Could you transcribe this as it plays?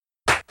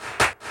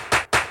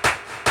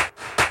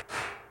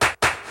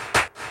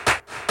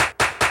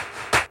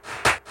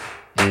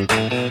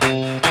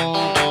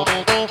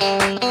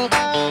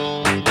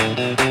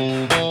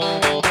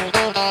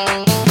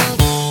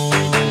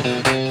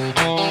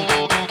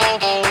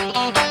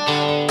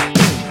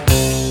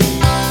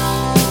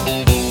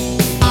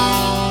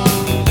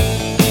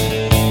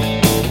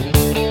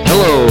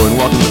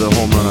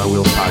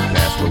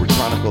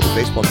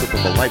Baseball trip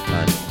of a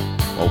lifetime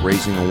while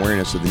raising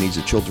awareness of the needs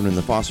of children in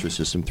the foster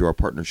system through our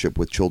partnership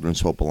with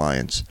Children's Hope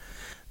Alliance.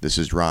 This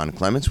is Ron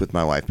Clements with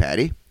my wife,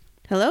 Patty.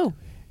 Hello.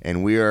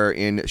 And we are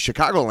in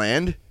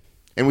Chicagoland,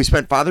 and we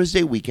spent Father's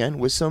Day weekend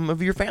with some of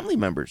your family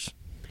members.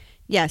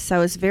 Yes, I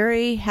was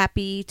very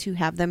happy to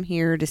have them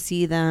here, to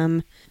see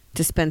them,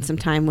 to spend some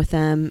time with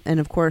them. And,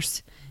 of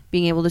course,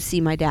 being able to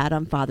see my dad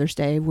on Father's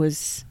Day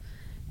was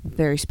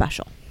very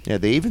special. Yeah,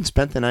 they even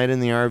spent the night in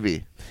the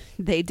RV.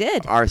 They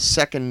did. Our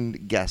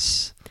second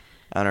guests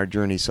on our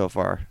journey so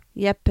far.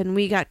 Yep, and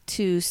we got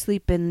to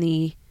sleep in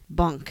the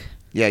bunk.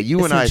 Yeah,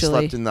 you and I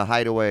slept in the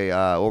hideaway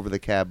over the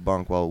cab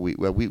bunk while we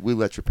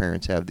let your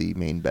parents have the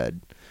main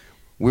bed.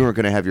 We weren't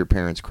going to have your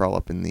parents crawl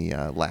up in the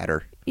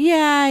ladder.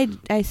 Yeah,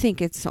 I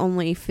think it's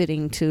only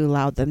fitting to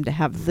allow them to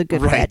have the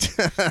good bed.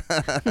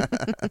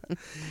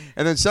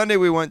 And then Sunday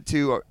we went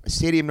to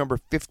stadium number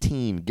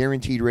 15,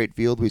 Guaranteed Rate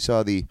Field. We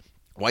saw the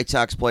White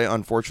Sox play.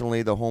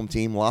 Unfortunately, the home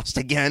team lost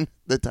again.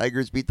 The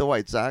Tigers beat the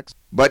White Sox.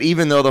 But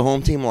even though the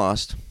home team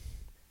lost,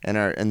 and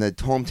the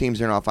home teams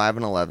are now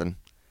 5-11,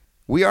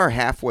 we are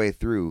halfway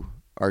through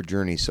our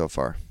journey so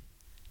far.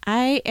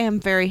 I am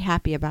very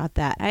happy about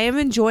that. I am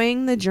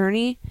enjoying the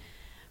journey,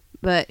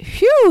 but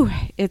whew,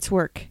 it's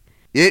work.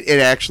 It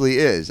actually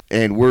is.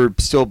 And we're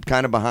still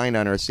kind of behind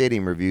on our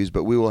stadium reviews,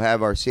 but we will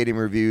have our stadium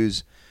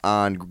reviews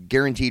on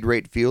Guaranteed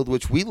Rate Field,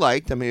 which we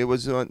liked. I mean,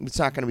 it's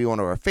not going to be one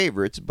of our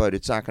favorites, but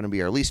it's not going to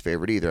be our least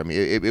favorite either. I mean,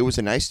 it was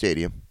a nice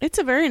stadium. It's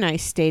a very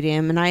nice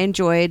stadium, and I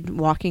enjoyed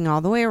walking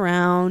all the way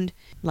around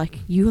like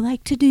you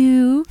like to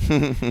do.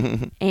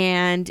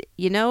 And,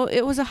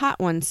 it was a hot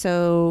one,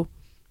 so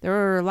there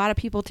were a lot of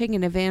people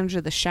taking advantage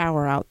of the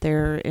shower out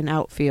there in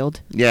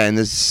outfield. Yeah, and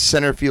the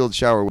center field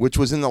shower, which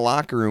was in the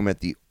locker room at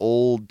the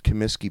old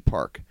Comiskey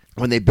Park.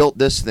 When they built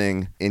this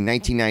thing in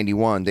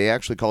 1991, they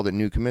actually called it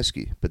New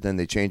Comiskey, but then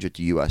they changed it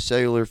to U.S.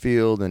 Cellular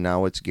Field, and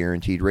now it's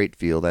Guaranteed Rate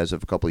Field as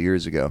of a couple of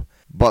years ago.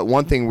 But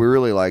one thing we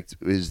really liked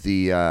is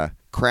the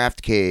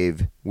Craft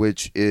Cave,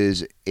 which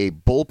is a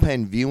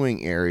bullpen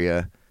viewing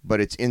area,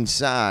 but it's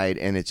inside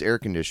and it's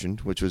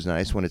air-conditioned, which was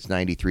nice when it's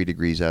 93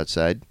 degrees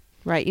outside.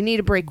 Right, you need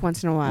a break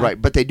once in a while.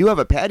 Right, but they do have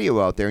a patio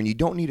out there, and you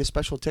don't need a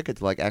special ticket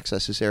to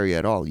access this area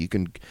at all.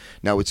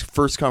 Now it's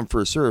first come,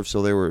 first serve,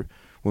 so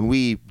when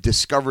we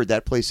discovered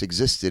that place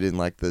existed in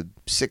the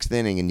 6th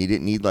inning and you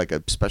didn't need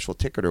a special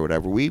ticket or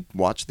whatever, we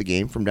watched the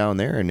game from down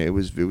there, and it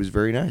was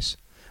very nice.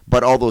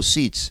 But all those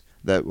seats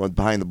that went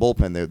behind the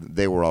bullpen,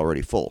 they were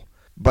already full.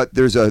 But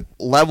there's a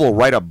level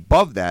right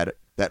above that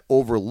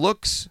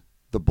overlooks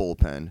the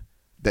bullpen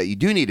that you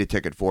do need a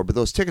ticket for, but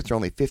those tickets are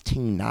only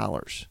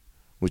 $15,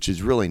 which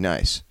is really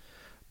nice.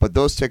 But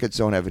those tickets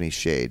don't have any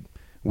shade.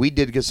 We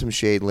did get some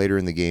shade later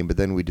in the game, but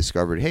then we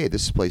discovered, hey,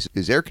 this place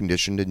is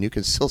air-conditioned and you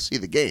can still see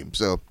the game.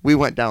 So we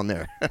went down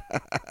there.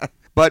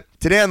 But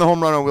today on the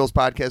Home Run on Wheels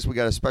podcast, we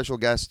got a special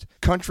guest,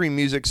 country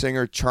music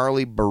singer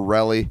Charlie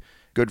Borelli,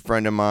 good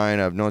friend of mine.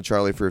 I've known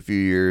Charlie for a few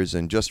years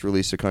and just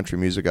released a country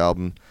music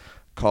album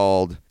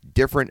called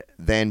Different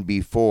Than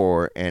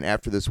Before. And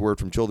after this word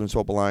from Children's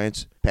Hope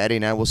Alliance, Patty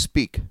and I will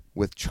speak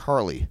with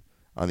Charlie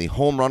on the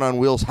Home Run on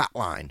Wheels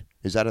hotline.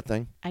 Is that a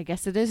thing? I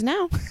guess it is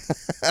now.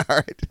 All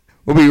right.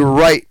 We'll be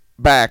right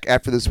back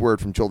after this word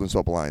from Children's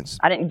Hope Alliance.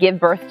 I didn't give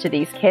birth to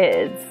these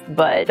kids,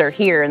 but they're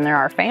here and they're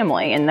our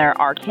family and they're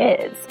our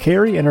kids.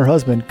 Carrie and her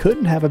husband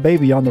couldn't have a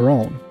baby on their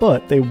own,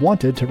 but they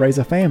wanted to raise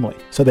a family.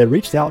 So they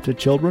reached out to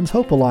Children's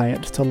Hope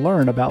Alliance to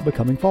learn about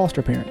becoming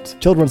foster parents.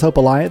 Children's Hope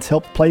Alliance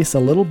helped place a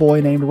little boy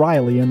named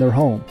Riley in their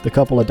home. The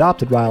couple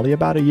adopted Riley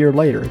about a year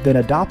later, then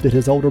adopted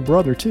his older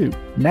brother too.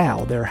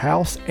 Now their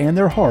house and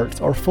their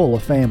hearts are full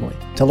of family.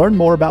 To learn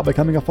more about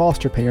becoming a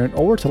foster parent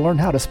or to learn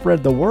how to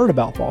spread the word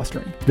about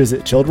fostering,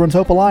 visit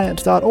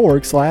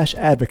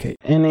childrenshopealliance.org/advocate.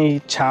 Any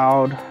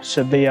child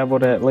should be able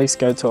to at least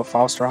go to a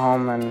foster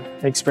home and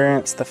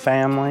experience the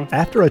family.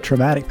 After a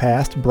traumatic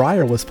past,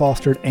 Briar was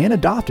fostered and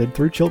adopted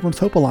through Children's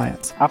Hope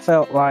Alliance. I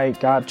felt like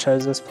God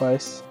chose this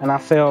place, and I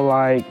feel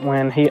like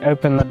when He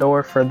opened the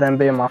door for them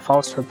being my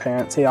foster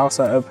parents, He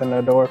also opened the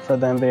door for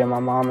them being my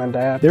mom and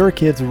dad. There are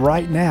kids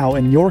right now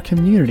in your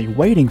community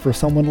waiting for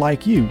someone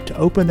like you to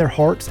open their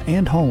hearts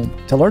and home.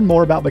 To learn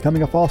more about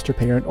becoming a foster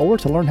parent or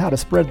to learn how to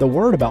spread the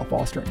word about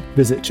fostering,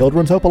 visit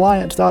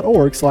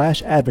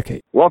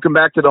childrenshopealliance.org/advocate. Welcome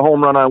back to the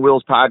Home Run on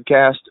Wheels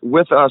podcast.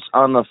 With us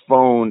on the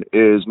phone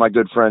is my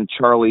good friend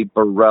Charlie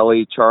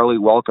Borelli. Charlie,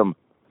 welcome.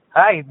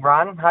 Hi,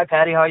 Ron. Hi,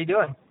 Patty. How are you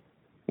doing?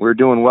 We're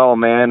doing well,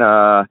 man.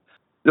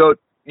 So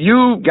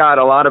you got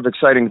a lot of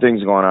exciting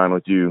things going on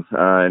with you,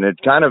 and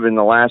it kind of in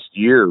the last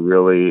year,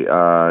 really.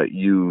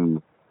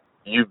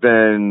 You've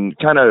been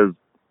kind of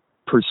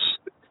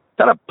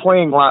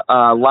playing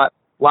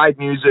live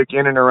music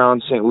in and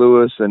around St.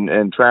 Louis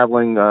and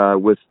traveling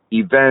with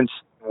events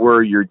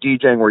where you're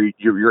DJing, where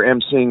you're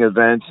emceeing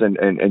events,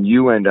 and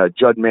you and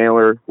Judd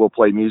Mailer will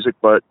play music.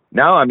 But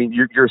now, I mean,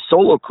 your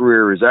solo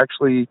career is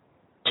actually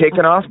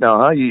taken off now,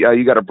 huh?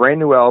 You got a brand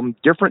new album,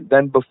 different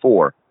than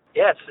before.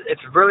 Yeah,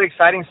 it's really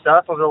exciting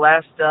stuff over the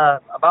last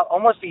about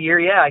almost a year.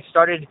 Yeah, I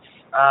started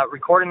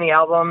recording the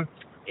album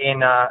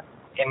in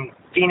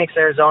Phoenix,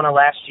 Arizona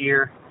last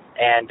year,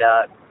 and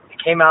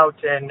it came out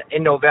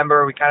in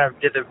November. We kind of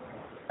did the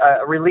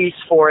release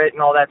for it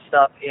and all that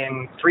stuff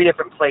in 3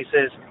 different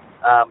places.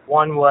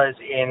 One was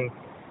in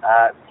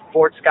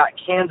Fort Scott,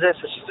 Kansas,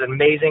 which is an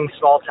amazing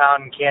small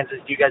town in Kansas.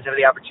 If you guys have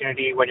the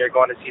opportunity when you're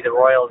going to see the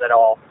Royals at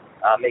all,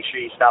 make sure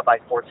you stop by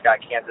Fort Scott,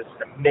 Kansas.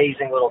 It's an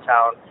amazing little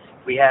town.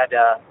 We had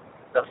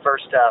the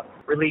first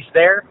release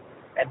there,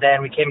 and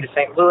then we came to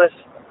St. Louis,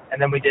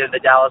 and then we did the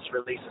Dallas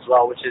release as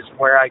well, which is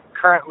where I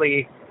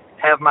currently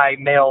have my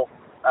mail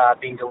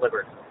being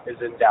delivered, is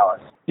in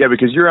Dallas. Yeah,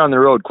 because you're on the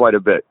road quite a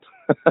bit.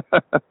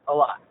 A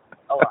lot.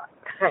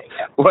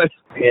 Yeah. What?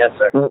 Yes,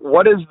 sir.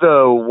 What is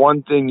the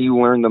one thing you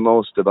learned the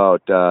most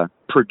about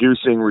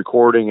producing,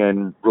 recording,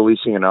 and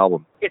releasing an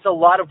album? It's a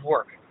lot of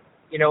work.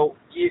 You know,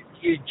 you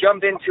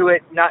jump into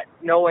it not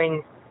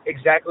knowing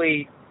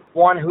exactly,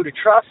 one, who to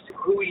trust,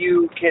 who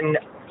you can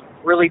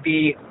really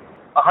be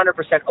 100%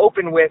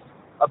 open with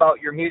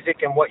about your music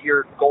and what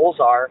your goals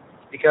are,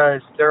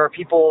 because there are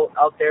people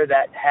out there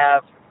that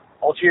have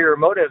ulterior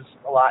motives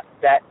a lot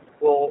that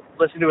will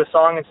listen to a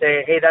song and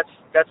say, hey,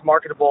 that's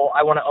marketable.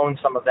 I want to own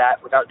some of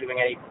that without doing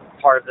any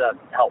part of the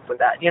help with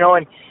that. You know,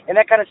 and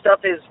that kind of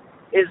stuff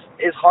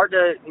is hard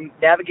to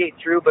navigate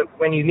through, but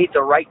when you meet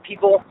the right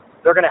people,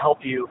 they're going to help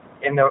you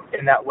in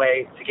that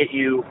way to get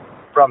you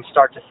from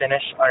start to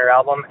finish on your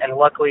album. And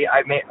luckily,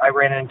 I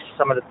ran into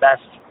some of the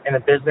best in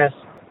the business,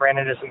 ran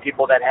into some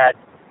people that had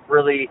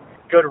really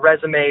good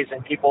resumes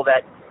and people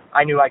that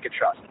I knew I could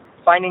trust.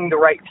 Finding the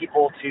right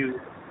people to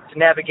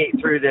navigate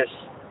through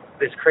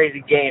this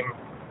crazy game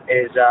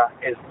is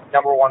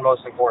number one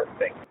most important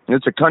thing.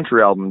 It's a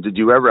country album. Did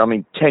you ever,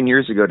 10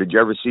 years ago, did you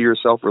ever see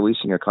yourself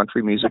releasing a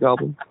country music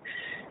album?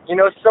 You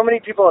know, so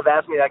many people have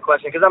asked me that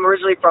question because I'm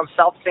originally from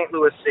South St.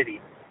 Louis City.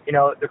 You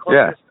know, the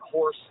closest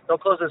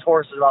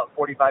horse is about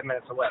 45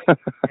 minutes away. You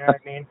know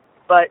what I mean?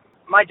 But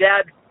my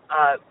dad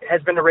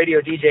has been a radio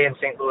DJ in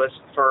St. Louis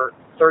for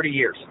 30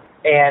 years.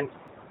 And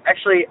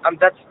actually,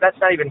 that's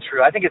not even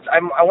true. I think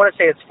I want to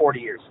say it's 40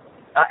 years.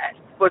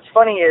 What's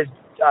funny is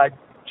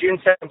June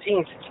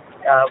 17th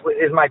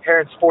is my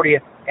parents'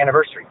 40th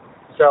anniversary.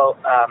 So,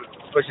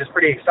 which is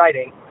pretty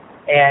exciting.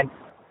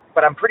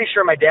 But I'm pretty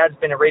sure my dad's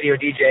been a radio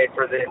DJ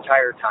for the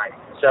entire time.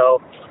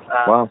 So,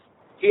 wow.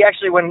 He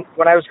actually, when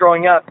I was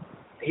growing up,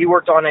 he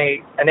worked on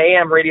an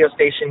AM radio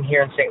station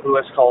here in St.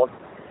 Louis called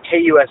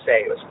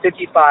KUSA. It was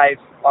 55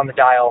 on the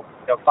dial,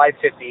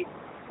 550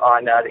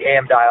 on the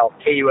AM dial,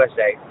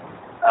 KUSA.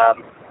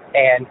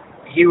 And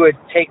he would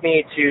take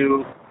me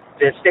to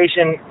the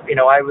station. You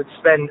know, I would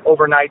spend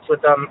overnights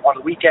with him on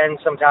the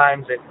weekends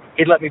sometimes, and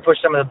he'd let me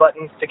push some of the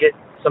buttons to get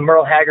some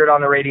Merle Haggard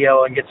on the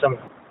radio and get some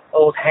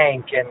old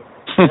Hank and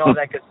all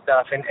that good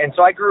stuff. And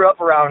so I grew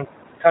up around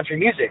country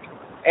music,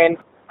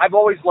 and I've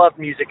always loved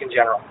music in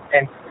general.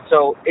 And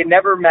so it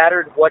never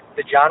mattered what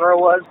the genre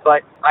was,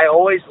 but I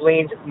always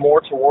leaned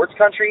more towards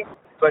country.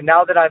 But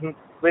now that I'm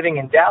living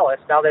in Dallas,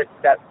 now that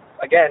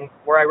again,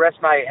 where I rest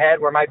my head,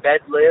 where my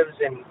bed lives,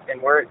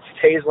 and where it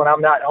stays when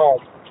I'm not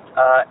home,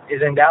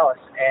 is in Dallas.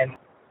 And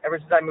ever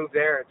since I moved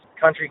there, it's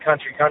country,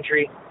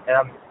 and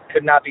I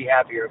could not be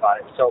happier about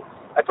it. So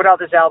I put out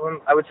this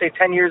album, I would say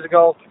 10 years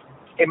ago.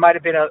 It might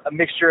have been a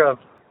mixture of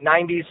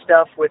 90s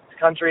stuff with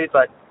country,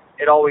 but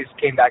it always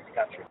came back to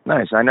country.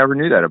 Nice. I never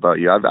knew that about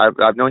you.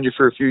 I've known you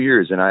for a few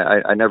years, and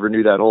I never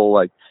knew that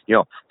whole,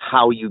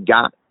 how you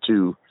got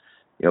to,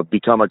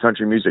 become a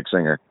country music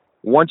singer.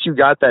 Once you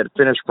got that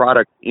finished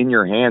product in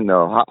your hand,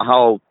 though,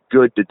 how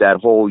good did that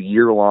whole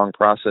year-long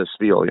process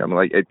feel? I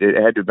mean, it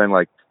had to have been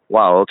like,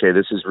 wow, okay,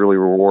 this is really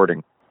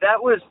rewarding.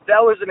 That was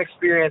an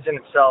experience in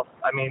itself.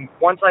 I mean,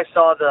 once I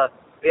saw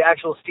the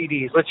actual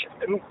CDs, which,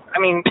 I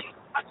mean,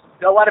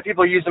 a lot of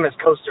people use them as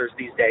coasters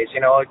these days,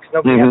 because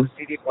nobody has a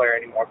CD player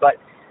anymore. But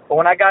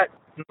when I got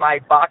my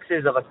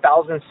boxes of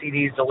 1,000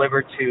 CDs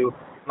delivered to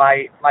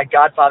my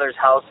godfather's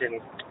house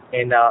in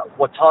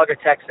Watauga,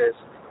 Texas,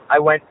 I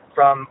went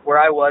from where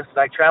I was,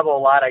 because I travel a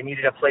lot, I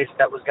needed a place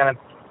that was going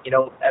to,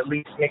 at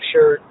least make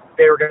sure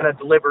they were going to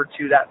deliver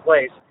to that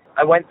place.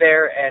 I went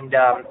there and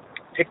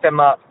picked them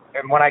up.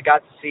 And when I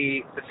got to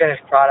see the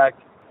finished product,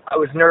 I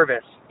was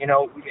nervous,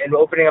 and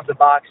opening up the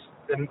box,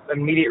 the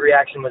immediate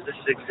reaction was, this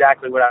is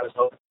exactly what I was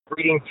hoping.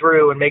 Reading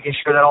through and making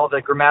sure that all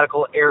the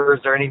grammatical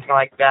errors or anything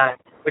like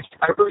that, which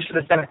I really should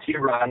have sent it to you,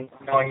 Ron,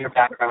 knowing your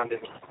background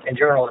in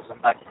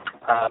journalism.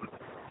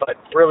 But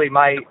really,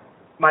 my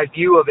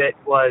view of it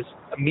was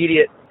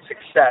immediate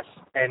success,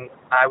 and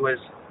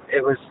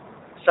it was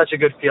such a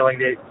good feeling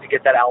to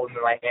get that album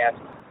in my hand.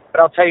 But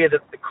I'll tell you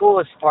that the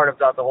coolest part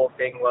about the whole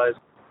thing was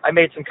I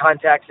made some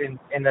contacts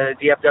in the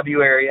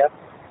DFW area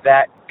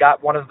that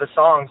got one of the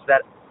songs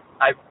that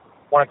I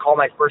want to call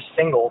my first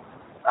single,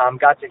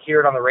 got to hear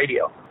it on the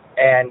radio.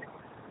 And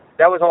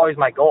that was always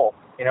my goal,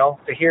 you know,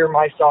 to hear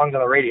my songs on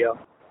the radio.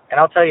 And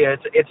I'll tell you,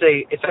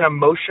 it's an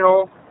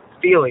emotional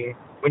feeling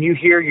when you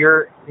hear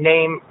your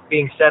name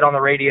being said on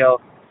the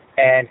radio,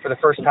 and for the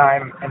first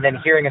time, and then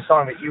hearing a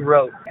song that you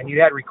wrote and you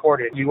had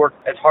recorded. You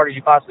worked as hard as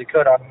you possibly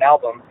could on an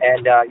album,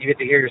 and you get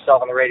to hear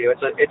yourself on the radio.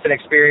 It's an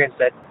experience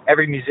that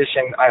every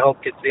musician, I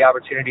hope, gets the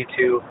opportunity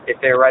to if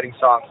they're writing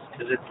songs,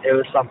 because it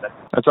was something.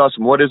 That's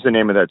awesome. What is the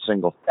name of that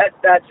single?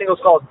 That single's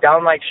called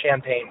Down Like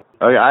Champagne.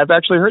 Oh, yeah, I've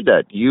actually heard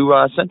that. You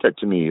sent that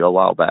to me a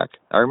while back.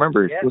 I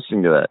remember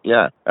listening to that.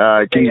 Yeah.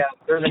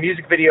 There's a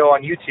music video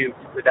on YouTube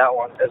with that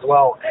one as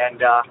well,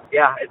 and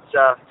it's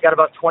got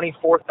about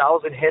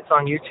 24,000 hits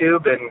on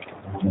YouTube, and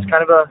it's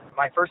kind of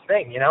my first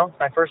thing, you know,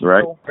 my first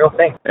real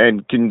thing.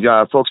 And can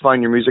folks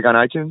find your music on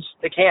iTunes?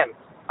 They can.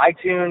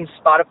 iTunes,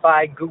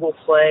 Spotify, Google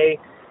Play,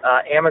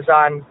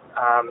 Amazon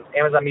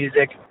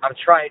Music. I'm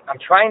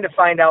trying to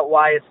find out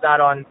why it's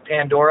not on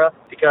Pandora,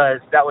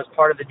 because that was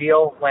part of the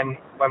deal when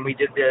we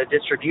did the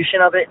distribution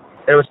of it.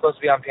 It was supposed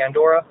to be on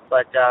Pandora,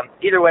 but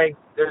either way,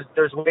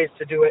 there's ways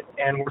to do it,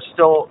 and we're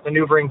still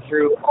maneuvering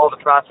through all the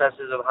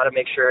processes of how to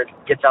make sure it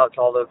gets out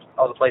to all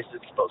the places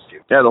it's supposed to.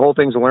 Yeah, the whole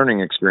thing's a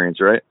learning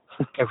experience, right?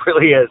 It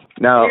really is.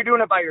 Now, you're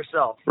doing it by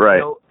yourself. Right.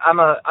 You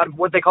know, I'm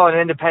what they call an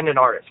independent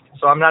artist.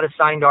 So I'm not a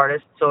signed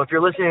artist. So if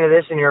you're listening to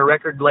this and you're a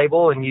record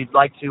label and you'd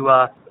like to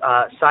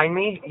sign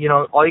me, you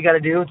know, all you got to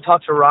do,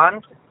 talk to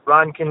Ron.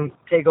 Ron can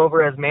take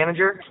over as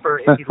manager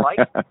if he'd like,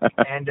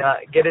 and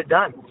get it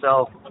done.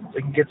 So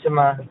we can get some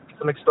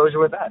exposure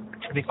with that.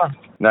 It'd be fun.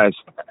 Nice.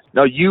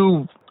 Now,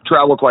 you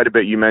travel quite a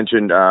bit, you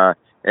mentioned,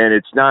 and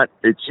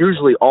it's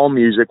usually all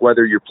music,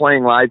 whether you're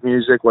playing live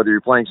music, whether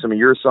you're playing some of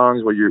your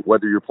songs,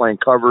 whether you're playing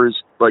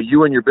covers. But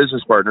you and your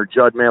business partner,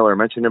 Judd Mailer, I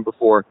mentioned him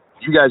before,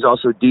 you guys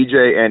also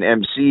DJ and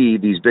MC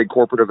these big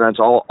corporate events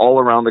all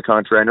around the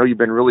country. I know you've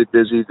been really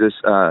busy this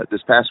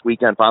past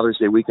weekend, Father's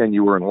Day weekend.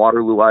 You were in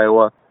Waterloo,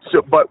 Iowa.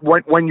 So, but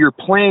when you're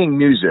playing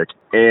music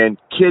and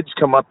kids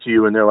come up to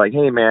you and they're like,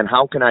 "Hey, man,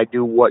 how can I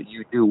do what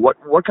you do?" What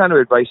kind of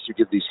advice do you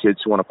give these kids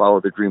who want to follow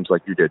their dreams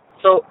like you did?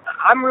 So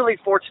I'm really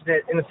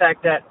fortunate in the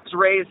fact that I was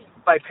raised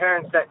by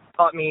parents that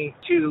taught me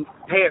to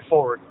pay it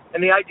forward.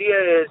 And the idea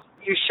is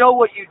you show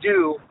what you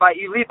do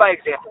you lead by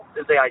example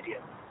is the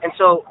idea. And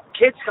so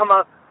kids come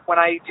up when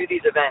I do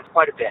these events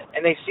quite a bit,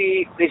 and they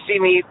see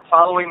me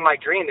following my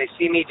dream. They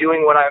see me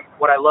doing what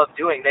I love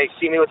doing. They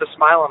see me with a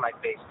smile on my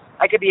face.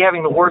 I could be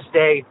having the worst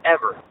day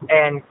ever,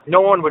 and no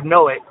one would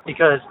know it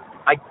because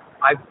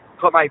I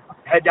put my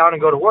head down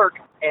and go to work.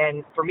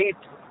 And for me,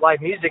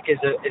 live music is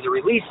a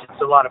release.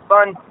 It's a lot of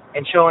fun,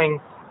 and showing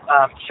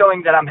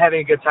that I'm having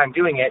a good time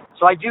doing it.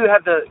 So I do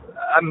have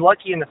I'm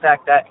lucky in the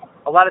fact that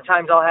a lot of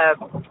times I'll have,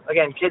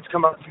 again, kids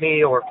come up to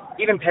me or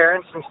even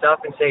parents and stuff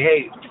and say,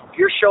 "Hey,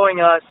 you're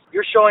showing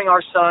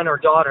our son or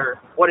daughter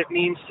what it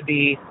means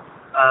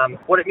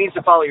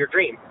to follow your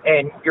dream,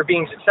 and you're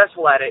being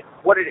successful at it.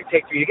 What did it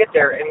take for you to get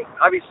there?" And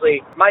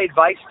obviously, my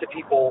advice to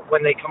people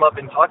when they come up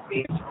and talk to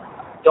me is,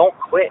 don't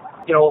quit.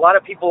 You know, a lot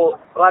of people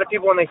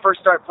when they first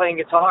start playing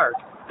guitar,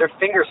 their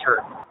fingers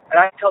hurt, and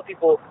I tell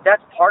people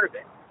that's part of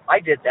it. I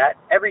did that.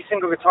 Every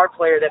single guitar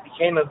player that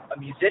became a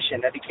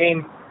musician, that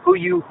became who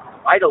you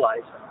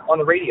idolize on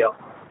the radio,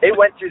 they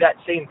went through that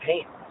same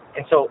pain.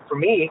 And so for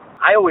me,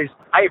 I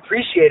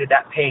appreciated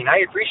that pain.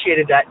 I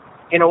appreciated that,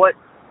 you know what,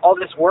 all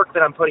this work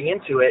that I'm putting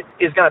into it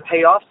is going to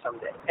pay off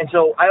someday. And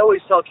so I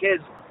always tell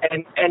kids,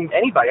 and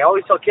anybody, I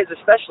always tell kids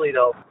especially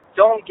though,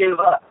 don't give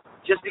up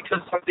just because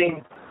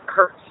something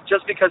hurts,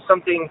 just because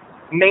something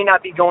may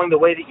not be going the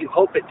way that you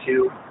hope it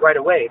to right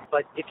away.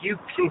 But if you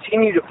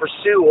continue to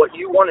pursue what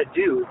you want to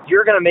do,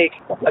 you're going to make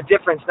a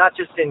difference, not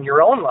just in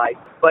your own life,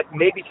 but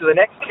maybe to the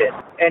next kid.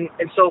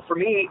 And so for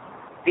me,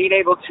 being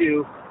able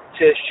to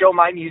show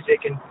my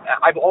music, and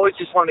I've always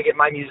just wanted to get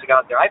my music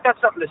out there. I've got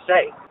something to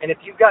say. And if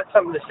you've got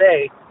something to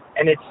say,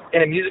 and it's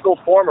in a musical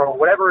form or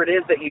whatever it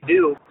is that you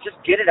do, just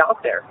get it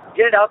out there.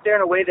 Get it out there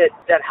in a way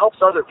that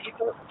helps other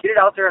people. Get it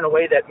out there in a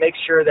way that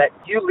makes sure that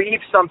you leave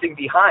something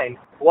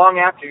behind long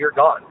after you're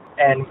gone.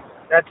 And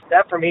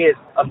that for me is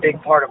a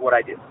big part of what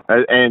I do.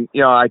 And,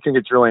 you know, I think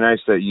it's really nice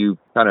that you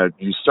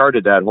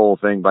started that whole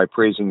thing by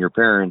praising your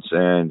parents.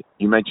 And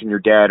you mentioned your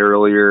dad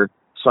earlier.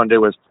 Sunday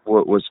was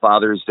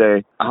Father's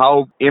Day.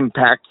 How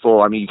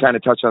impactful, I mean, you kind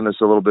of touched on this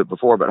a little bit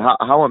before, but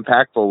how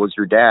impactful was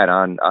your dad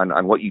on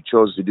what you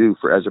chose to do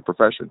as a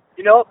profession?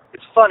 You know,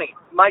 it's funny.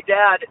 My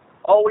dad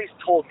always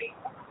told me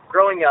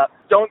growing up,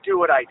 don't do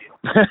what I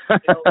do.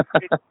 You know,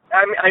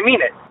 I mean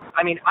it.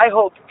 I mean, I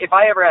hope if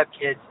I ever have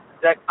kids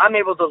that I'm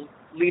able to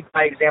lead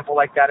by example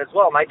like that as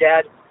well. My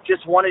dad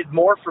just wanted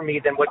more for me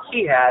than what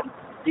he had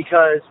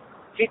because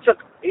he took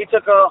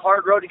a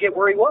hard road to get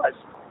where he was.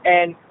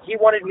 And he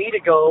wanted me to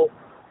go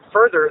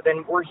further than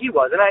where he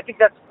was. And I think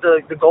that's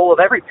the goal of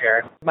every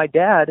parent. My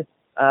dad,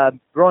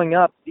 growing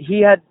up,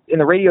 he had, in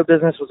the radio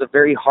business, was a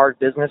very hard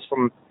business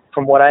from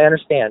what I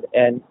understand.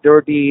 And there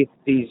would be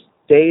these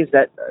days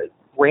that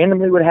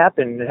randomly would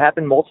happen. It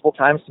happened multiple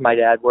times to my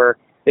dad where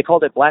they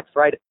called it Black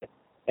Friday.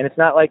 And it's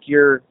not like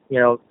your,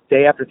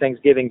 day after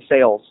Thanksgiving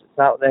sales. It's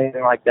not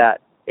anything like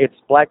that. It's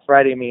Black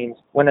Friday means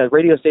when a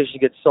radio station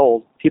gets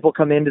sold, people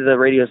come into the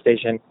radio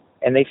station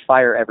and they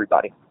fire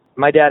everybody.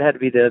 My dad had to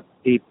be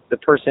the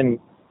person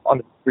on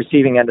the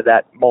receiving end of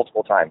that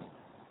multiple times.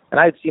 And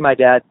I'd see my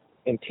dad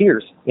in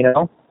tears, you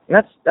know,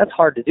 and that's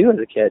hard to do as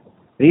a kid.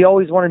 But he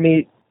always wanted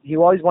me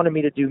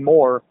to do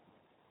more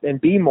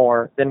and be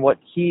more than what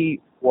he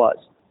was.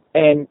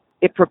 And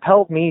it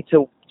propelled me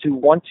to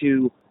want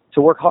to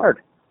work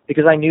hard,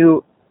 because I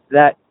knew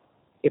that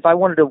if I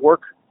wanted to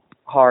work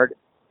hard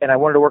and I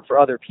wanted to work for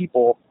other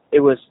people, it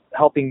was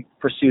helping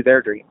pursue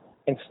their dream.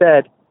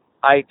 Instead,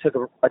 I took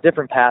a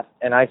different path,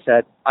 and I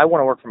said, I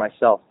want to work for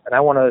myself, and I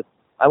want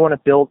to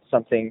build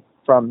something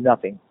from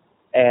nothing.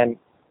 And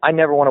I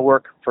never want to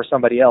work for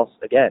somebody else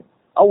again.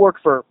 I'll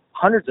work for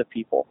hundreds of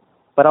people,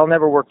 but I'll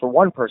never work for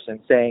one person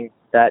saying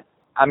that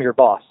I'm your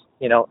boss,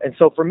 you know. And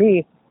so for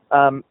me,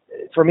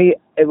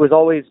 it was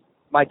always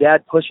my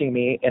dad pushing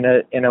me in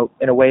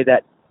a way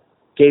that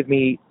gave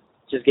me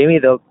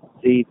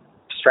the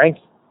strength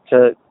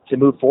to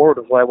move forward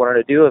with what I wanted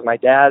to do. With my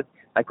dad,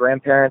 my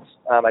grandparents,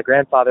 my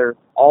grandfather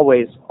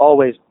always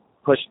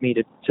pushed me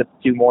to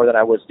do more than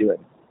I was doing.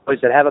 Always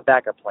said, have a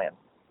backup plan.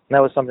 And that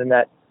was something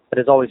that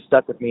has always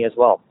stuck with me as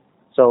well.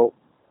 So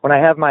when I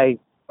have my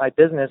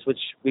business, which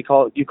you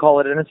call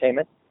it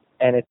entertainment,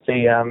 and it's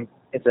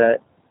a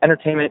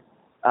entertainment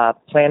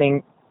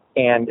planning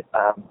and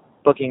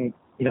booking,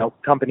 you know,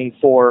 company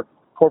for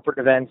corporate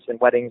events and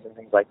weddings and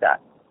things like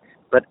that.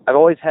 But I've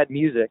always had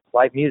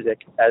live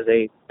music, as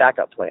a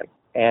backup plan.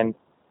 And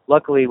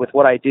luckily, with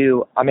what I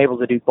do, I'm able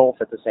to do both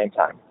at the same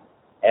time.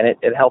 And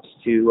it helps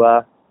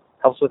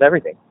with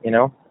everything, you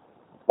know,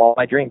 all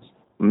my dreams.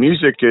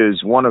 Music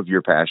is one of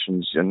your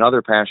passions.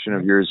 Another passion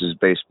of yours is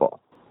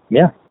baseball.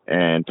 Yeah.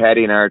 And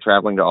Patty and I are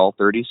traveling to all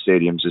 30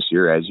 stadiums this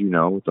year, as you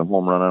know, with the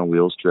Home Run on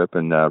Wheels trip,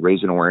 and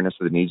raising awareness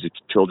of the needs of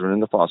children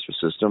in the foster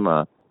system.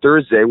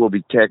 Thursday, we'll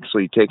be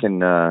actually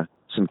taking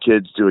some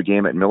kids to a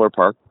game at Miller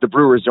Park. The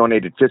Brewers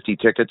donated 50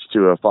 tickets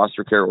to a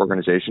foster care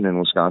organization in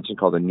Wisconsin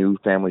called the New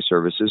Family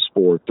Services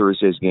for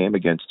Thursday's game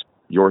against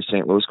your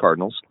St. Louis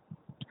Cardinals.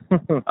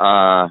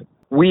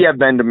 We have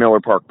been to Miller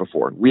Park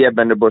before. We have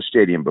been to Busch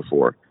Stadium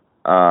before.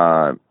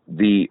 But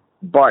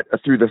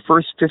through the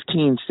first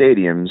 15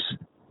 stadiums,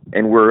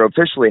 and we're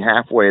officially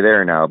halfway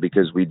there now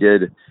because we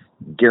did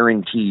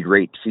Guaranteed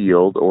Rate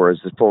Field, or as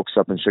the folks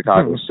up in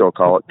Chicago still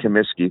call it,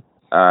 Comiskey.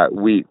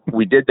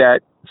 We did that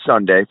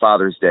Sunday,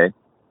 Father's Day.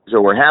 So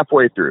we're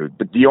halfway through.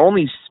 But the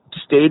only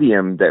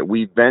stadium that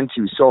we've been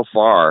to so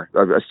far,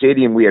 a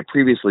stadium we had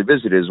previously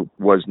visited,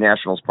 was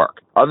Nationals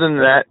Park. Other than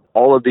that,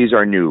 all of these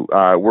are new.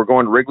 We're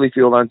going to Wrigley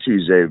Field on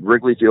Tuesday.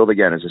 Wrigley Field,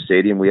 again, is a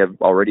stadium we have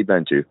already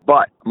been to.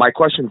 But my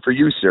question for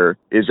you, sir,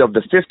 is of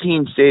the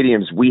 15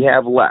 stadiums we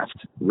have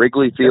left,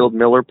 Wrigley Field,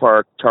 Miller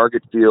Park,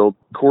 Target Field,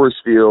 Coors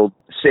Field,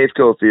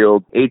 Safeco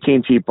Field,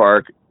 AT&T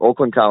Park,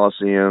 Oakland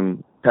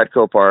Coliseum,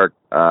 Petco Park,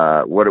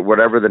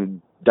 whatever the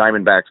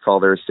Diamondbacks call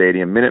their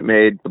stadium, Minute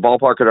Maid, the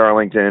ballpark at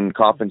Arlington,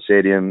 Kauffman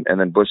Stadium,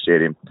 and then Busch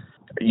Stadium.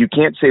 You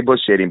can't say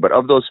Busch Stadium, but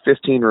of those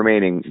 15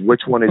 remaining,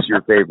 which one is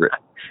your favorite?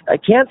 I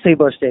can't say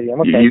Busch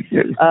Stadium. Okay.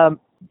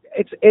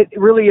 It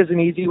really is an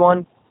easy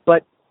one,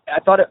 but I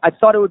thought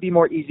it would be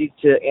more easy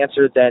to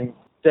answer than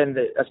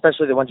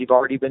especially the ones you've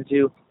already been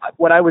to.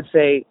 What I would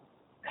say,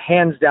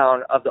 hands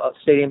down, of the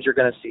stadiums you're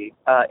going to see,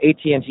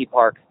 AT&T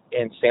Park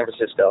in San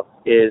Francisco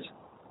is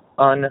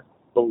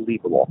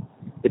unbelievable.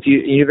 If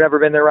you've never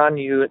been there, Ron,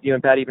 you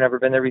and Patty have never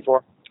been there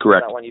before?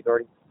 Correct. That one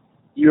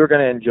you're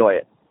going to enjoy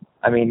it.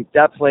 I mean,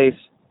 that place,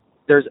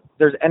 there's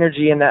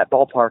energy in that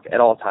ballpark at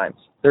all times.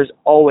 There's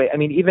always, I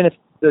mean, even if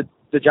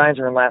the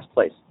Giants are in last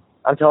place,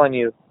 I'm telling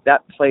you,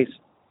 that place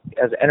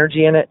has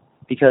energy in it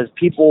because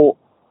people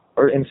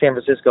in San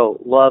Francisco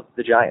love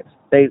the Giants.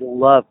 They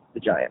love the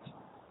Giants.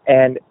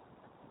 And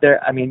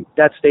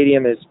that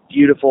stadium is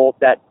beautiful.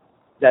 That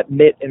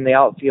mitt in the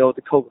outfield,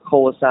 the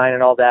Coca-Cola sign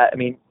and all that, I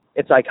mean,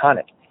 it's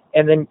iconic.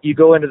 And then you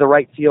go into the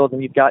right field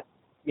and you've got,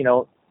 you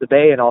know, the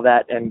bay and all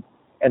that. And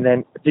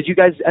then, did you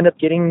guys end up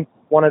getting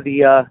one of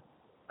the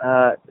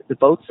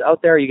boats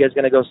out there? Are you guys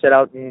going to go sit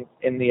out in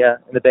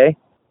the bay?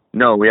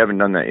 No, we haven't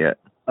done that yet.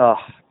 Oh,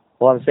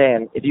 well, I'm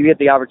saying, if you get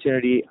the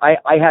opportunity,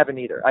 I haven't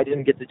either. I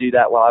didn't get to do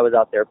that while I was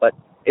out there, but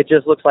it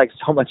just looks like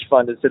so much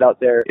fun to sit out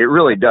there. It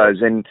really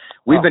does. And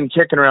we've been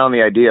kicking around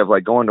the idea of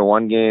like going to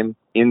one game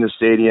in the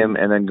stadium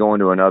and then going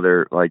to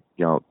another, like,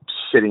 you know,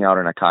 sitting out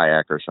in a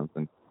kayak or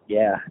something.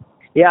 Yeah.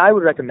 Yeah, I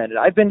would recommend it.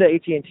 I've been to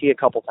AT&T a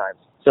couple times.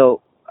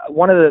 So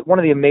one of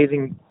the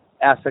amazing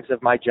aspects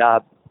of my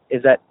job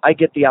is that I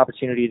get the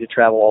opportunity to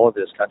travel all over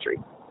this country.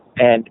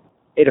 And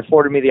it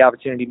afforded me the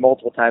opportunity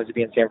multiple times to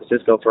be in San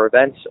Francisco for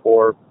events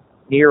or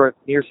near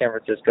San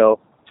Francisco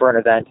for an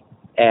event.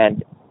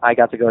 And I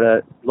got to go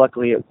to,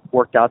 luckily it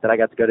worked out that I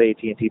got to go to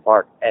AT&T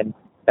Park. And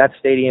that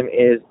stadium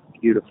is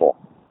beautiful.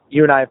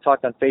 You and I have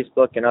talked on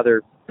Facebook and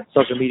other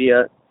social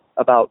media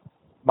about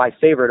my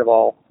favorite of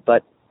all,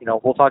 but you know,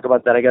 we'll talk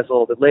about that, I guess, a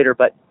little bit later.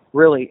 But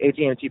really,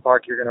 AT&T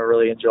Park, you're going to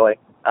really enjoy.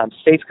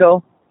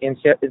 Safeco in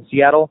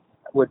Seattle,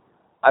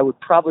 I would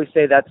probably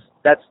say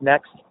that's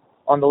next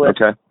on the list.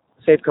 Okay.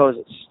 Safeco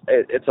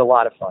it's a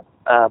lot of fun.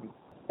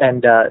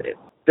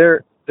 The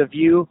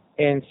view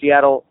in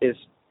Seattle is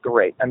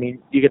great. I mean,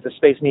 you get the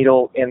Space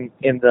Needle in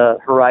the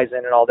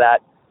horizon and all that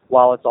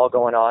while it's all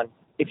going on.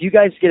 If you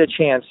guys get a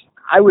chance,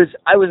 I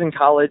was in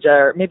college,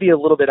 or maybe a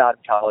little bit out of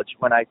college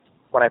when I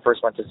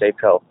first went to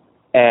Safeco,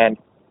 and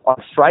on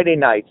Friday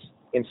nights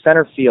in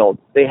center field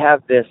they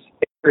have this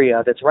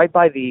area that's right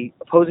by the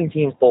opposing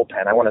team's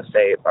bullpen. I want to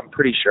say, I'm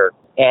pretty sure,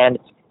 and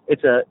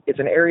it's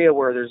an area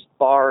where there's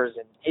bars,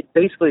 and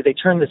they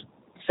turn this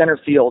center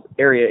field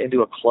area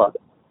into a club.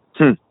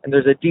 And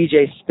there's a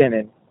DJ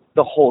spinning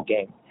the whole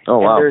game. Oh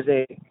wow!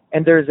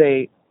 And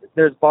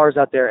there's bars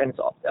out there, and it's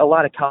a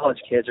lot of college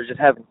kids are just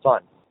having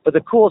fun. But the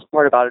coolest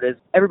part about it is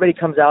everybody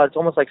comes out. It's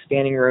almost like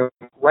standing room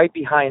right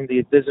behind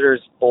the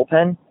visitors'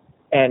 bullpen.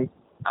 And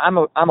I'm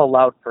a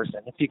loud person,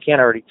 if you can't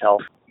already tell.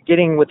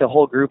 Getting with a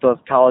whole group of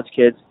college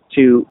kids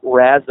to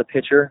razz the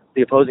pitcher,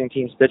 the opposing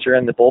team's pitcher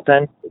in the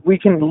bullpen, we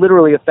can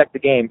literally affect the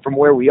game from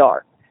where we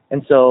are.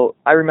 And so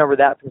I remember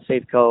that from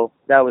Safeco.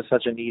 That was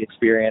such a neat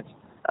experience,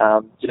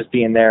 just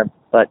being there.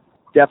 But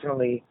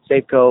definitely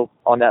Safeco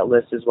on that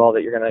list as well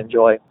that you're going to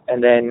enjoy.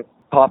 And then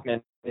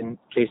Kauffman in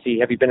KC.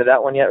 Have you been to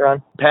that one yet,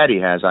 Ron? Patty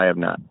has. I have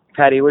not.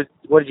 Patty, what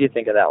did you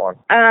think of that one?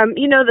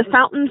 The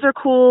fountains are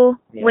cool.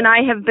 Yeah. When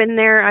I have been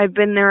there, I've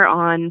been there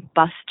on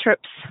bus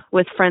trips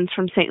with friends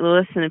from St.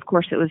 Louis, and of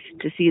course it was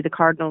to see the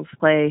Cardinals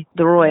play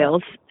the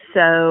Royals.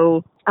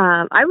 So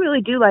I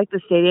really do like the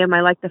stadium. I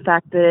like the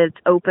fact that it's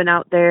open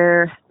out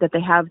there, that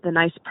they have the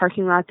nice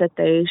parking lot that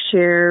they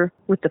share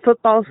with the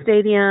football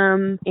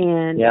stadium,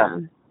 and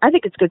I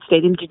think it's a good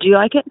stadium. Did you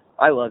like it?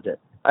 I loved it.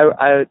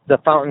 The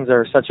fountains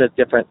are such a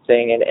different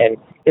thing, and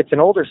it's an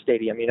older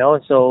stadium,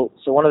 and so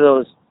one of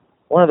those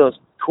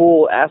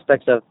cool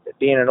aspects of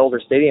being an older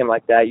stadium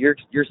like that, you're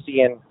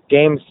seeing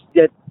games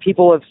that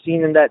people have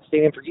seen in that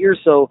stadium for years,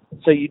 so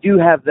you do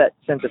have that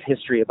sense of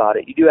history about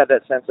it. You do have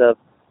that sense of,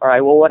 all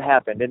right, well, what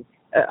happened? And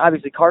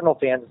obviously Cardinal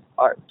fans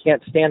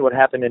can't stand what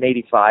happened in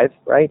 85,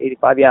 right?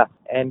 85, yeah.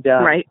 And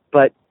right.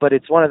 But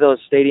it's one of those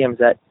stadiums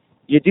that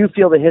you do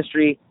feel the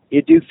history,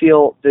 you do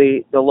feel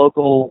the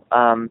local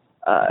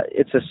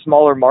it's a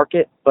smaller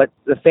market, but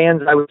the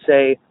fans, I would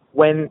say,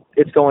 when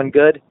it's going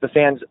good, the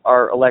fans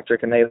are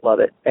electric and they love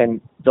it, and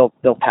they'll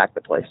pack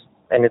the place.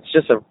 And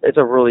it's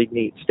a really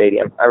neat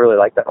stadium. I really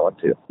like that one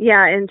too.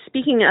 Yeah, and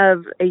speaking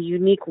of a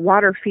unique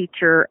water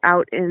feature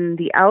out in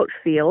the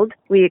outfield,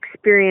 we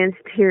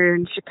experienced here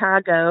in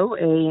Chicago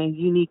a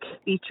unique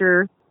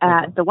feature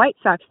at the White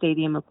Sox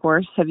Stadium, of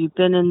course. Have you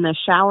been in the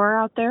shower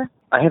out there?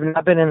 I have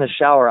not been in the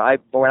shower.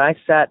 When I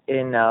sat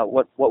in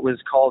what was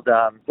called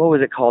what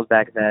was it called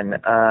back then?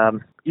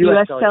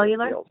 U.S.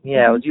 Cellular Field.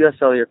 Yeah, it was U.S.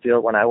 Cellular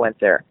Field when I went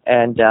there,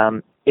 and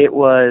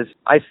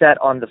I sat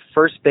on the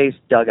first base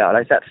dugout.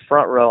 I sat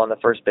front row on the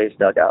first base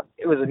dugout.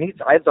 It was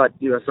I thought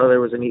U.S. Cellular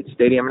was a neat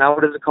stadium. Now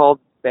what is it called?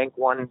 Bank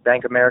One,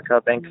 Bank America,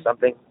 Bank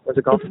something. What's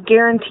it called? It's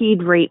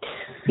Guaranteed Rate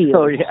Field.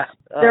 Oh yeah.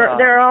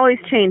 They're always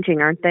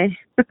changing, aren't they?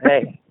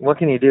 Hey, what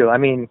can you do? I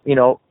mean,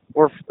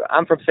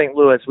 I'm from St.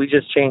 Louis. We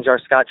just changed our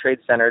Scott Trade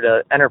Center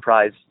to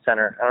Enterprise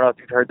Center. I don't know if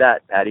you've heard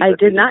that, Patty. I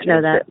did not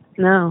know that.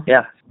 No.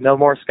 Yeah. No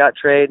more Scott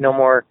Trade, no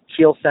more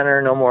Keel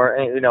Center, no more,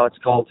 it's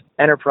called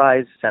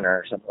Enterprise Center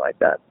or something like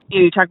that.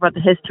 You talk about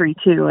the history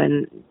too,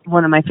 and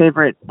one of my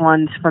favorite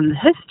ones from the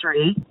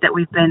history that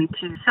we've been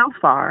to so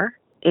far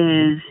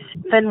is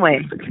Fenway.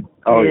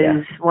 Oh,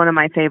 is one of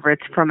my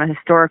favorites from a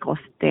historical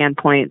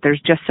standpoint.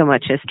 There's just so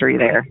much history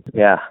there.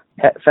 Yeah.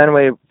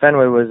 Fenway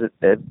was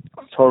a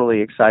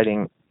totally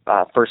exciting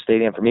first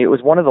stadium for me. It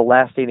was one of the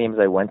last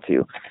stadiums I went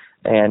to.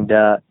 And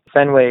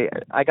Fenway,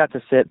 I got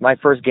to sit, my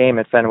first game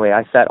at Fenway,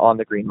 I sat on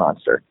the Green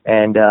Monster.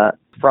 And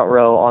front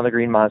row on the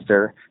Green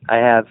Monster, I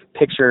have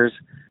pictures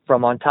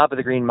from on top of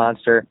the Green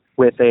Monster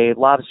with a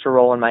lobster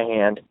roll in my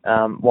hand,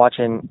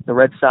 watching the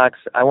Red Sox.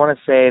 I want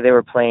to say they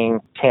were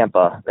playing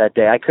Tampa that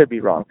day. I could be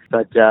wrong.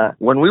 But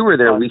when we were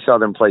there, we saw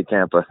them play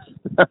Tampa.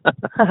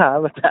 How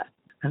about that?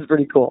 That's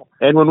pretty cool.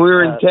 And when we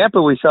were in Tampa,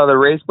 we saw the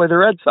Rays play the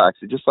Red Sox.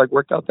 It just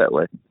worked out that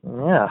way.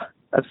 Yeah,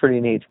 that's pretty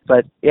neat.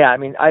 But yeah, I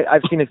mean,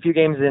 I've seen a few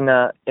games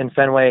in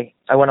Fenway.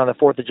 I went on the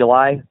 4th of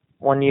July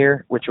one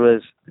year, which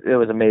was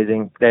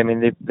amazing.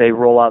 They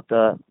roll out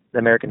the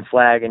American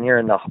flag, and you're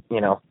in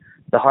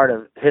the heart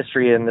of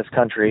history in this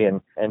country,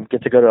 and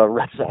get to go to a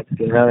Red Sox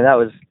game. I mean,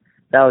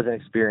 that was an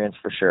experience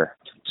for sure.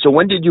 So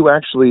when did you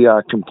actually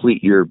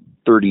complete your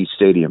 30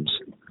 stadiums?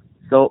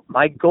 So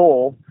my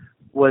goal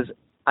was,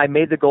 I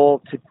made the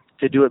goal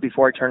to do it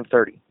before I turned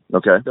 30.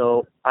 Okay.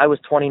 So I was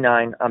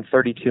 29. I'm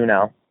 32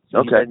 now. So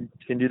okay. You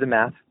can do the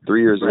math.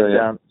 3 years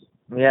ago.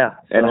 Yeah.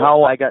 And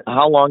so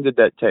how long did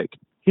that take?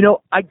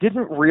 I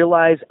didn't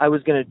realize I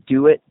was going to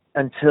do it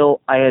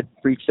until I had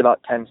reached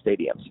about 10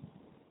 stadiums.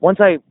 Once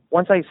I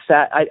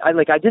sat,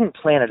 I didn't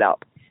plan it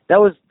out. That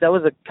was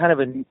a kind of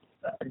a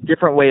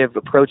different way of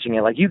approaching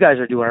it. Like, you guys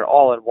are doing it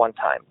all at one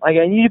time.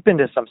 And you've been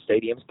to some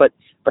stadiums, but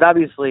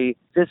obviously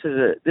this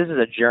is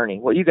a journey.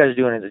 What you guys are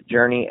doing is a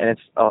journey, and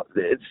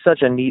it's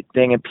such a neat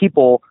thing. And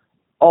people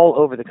all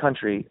over the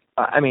country,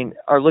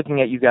 are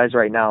looking at you guys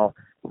right now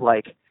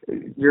like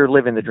you're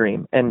living the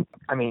dream. And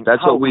I mean,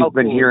 that's what we've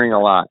been hearing a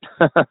lot.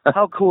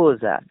 How cool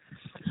is that?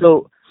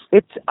 So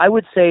I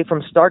would say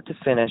from start to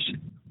finish,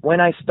 when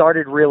I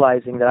started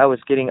realizing that I was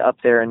getting up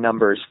there in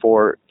numbers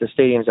for the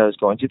stadiums I was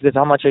going to, because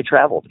how much I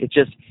traveled,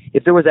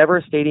 if there was ever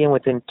a stadium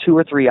within 2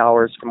 or 3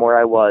 hours from where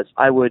I was,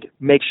 I would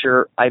make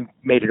sure I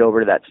made it over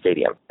to that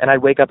stadium. And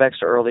I'd wake up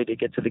extra early to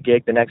get to the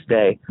gig the next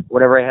day,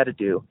 whatever I had to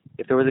do.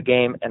 If there was a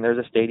game and there's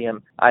a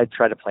stadium, I'd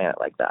try to plan it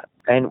like that.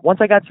 And once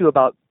I got to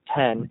about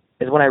 10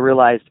 is when I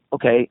realized,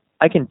 okay,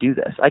 I can do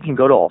this. I can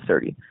go to all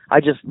 30. I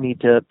just need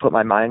to put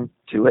my mind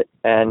to it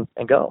and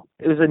go.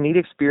 It was a neat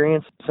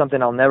experience,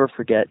 something I'll never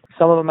forget.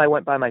 Some of them I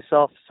went by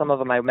myself. Some of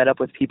them I met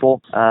up with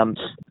people. I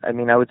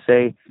would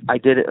say I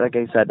did it, like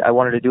I said, I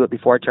wanted to do it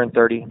before I turned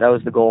 30. That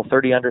was the goal,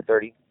 30 under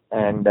 30.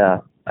 And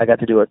I got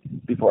to do it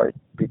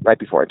right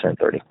before I turned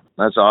 30.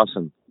 That's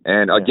awesome.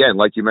 And again,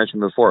 like you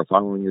mentioned before,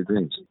 following your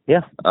dreams.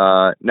 Yeah.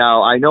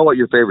 Now, I know what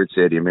your favorite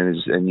stadium is,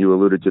 and you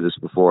alluded to this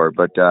before,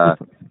 but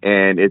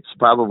and it's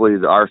probably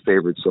our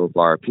favorite so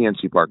far,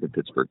 PNC Park in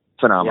Pittsburgh.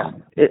 Phenomenal.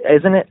 Yeah.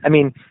 Isn't it? I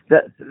mean,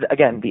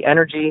 the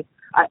energy.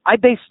 I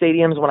base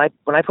stadiums, when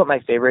I put my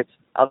favorites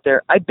out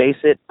there, I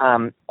base it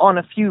on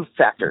a few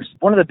factors.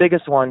 One of the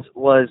biggest ones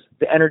was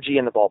the energy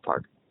in the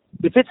ballpark.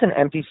 If it's an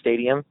empty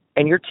stadium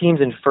and your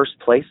team's in first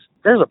place,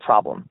 there's a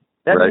problem.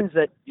 That means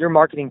that your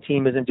marketing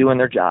team isn't doing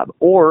their job,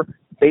 or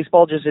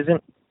baseball just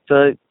isn't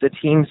the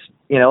team's,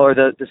 or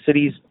the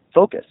city's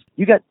focus.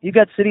 You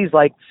got cities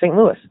like St.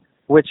 Louis,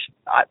 which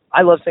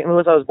I love St.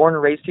 Louis. I was born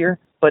and raised here,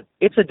 but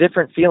it's a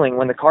different feeling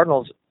when the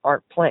Cardinals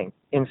aren't playing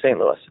in St.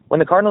 Louis. When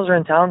the Cardinals are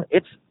in town,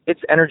 it's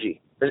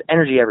energy. There's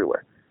energy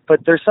everywhere.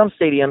 But there's some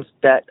stadiums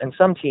and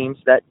some teams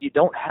that you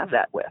don't have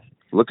that with.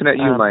 Looking at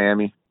you,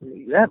 Miami.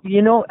 Yeah,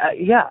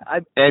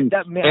 and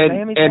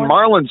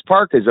Marlins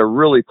Park is a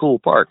really cool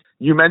park.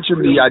 You mentioned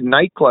the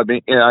nightclub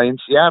in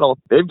Seattle.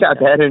 They've got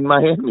that in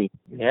Miami.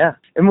 Yeah,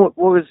 and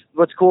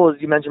what's cool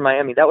is you mentioned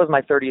Miami. That was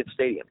my 30th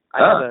stadium.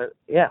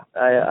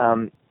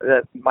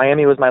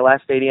 Miami was my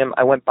last stadium.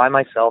 I went by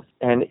myself,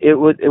 and it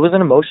was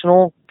an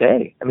emotional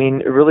day. I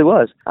mean, it really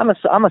was. I'm a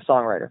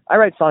songwriter. I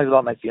write songs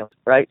about my feelings,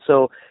 right?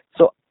 So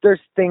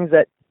there's things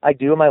that I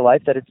do in my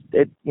life that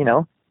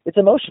it's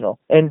emotional.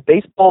 And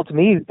baseball to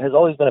me has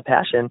always been a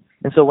passion.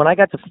 And so when I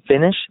got to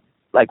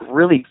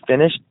really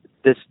finish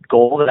this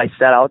goal that I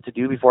set out to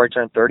do before I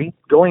turned 30,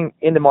 going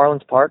into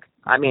Marlins Park,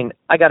 I mean,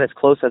 I got as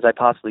close as I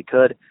possibly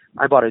could.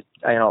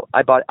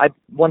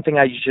 One thing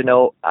you should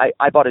know,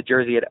 I bought a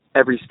jersey at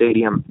every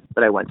stadium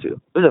that I went to.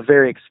 It was a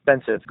very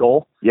expensive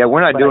goal. Yeah,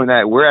 we're not doing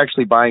that. We're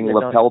actually buying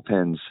lapel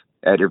pins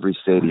at every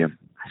stadium.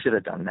 I should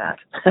have done that.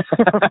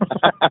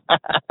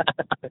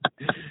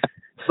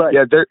 But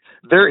yeah,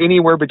 they're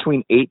anywhere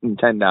between $8 and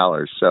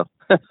 $10. So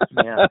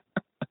yeah,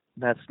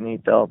 that's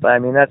neat though. But I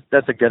mean,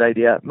 that's a good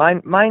idea.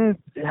 Mine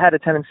had a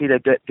tendency to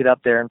get up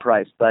there in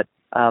price, but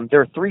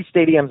there are 3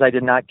 stadiums I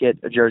did not get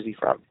a jersey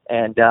from,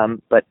 and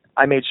but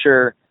I made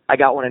sure I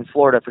got one in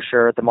Florida for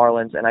sure at the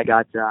Marlins, and I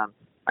got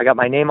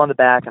my name on the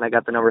back, and I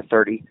got the number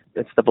 30.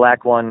 It's the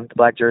black one, the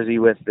black jersey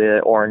with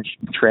the orange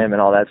trim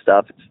and all that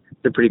stuff.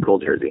 It's a pretty cool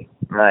jersey.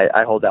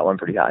 I hold that one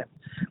pretty high.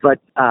 But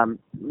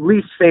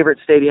least favorite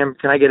stadium,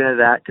 can I get into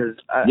that?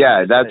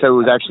 That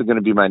was actually going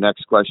to be my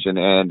next question,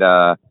 and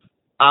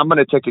I'm going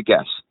to take a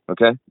guess,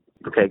 okay?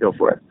 Okay, go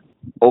for it.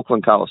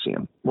 Oakland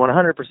Coliseum.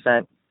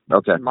 100%.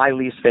 Okay. My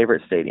least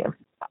favorite stadium.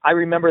 I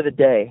remember the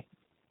day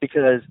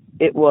because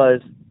it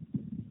was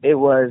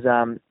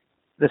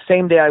the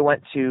same day I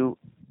went to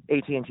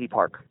AT&T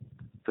Park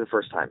for the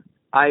first time.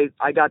 I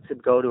got to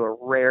go to a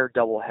rare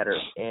doubleheader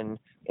in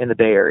the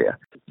Bay Area.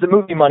 The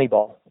movie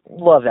Moneyball.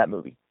 Love that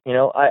movie.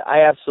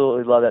 I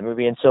absolutely love that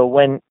movie. And so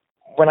when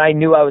I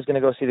knew I was going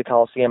to go see the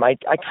Coliseum, I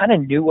kind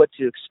of knew what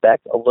to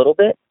expect a little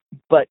bit,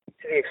 but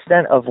to the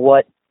extent of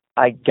what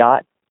I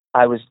got,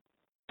 I was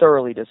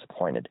thoroughly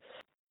disappointed.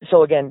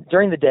 So again,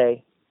 during the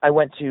day, I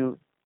went to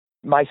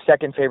my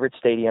second favorite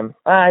stadium.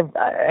 I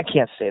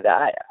can't say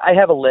that. I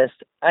have a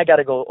list. I got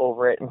to go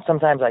over it. And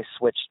sometimes I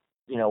switch,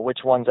 which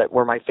ones that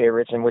were my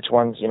favorites and which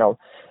ones, in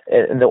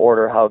the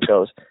order how it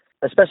goes.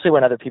 Especially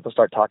when other people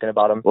start talking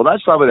about them. Well,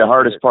 that's probably the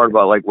hardest part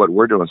about what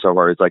we're doing so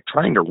far is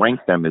trying to rank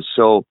them is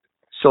so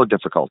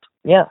difficult.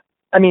 Yeah,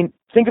 I mean,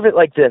 think of it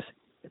like this: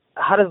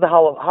 how does the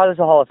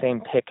Hall of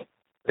Fame pick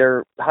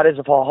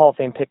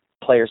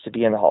players to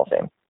be in the Hall of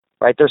Fame?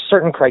 Right? There's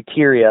certain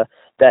criteria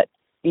that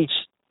each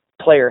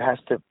player has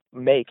to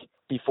make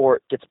before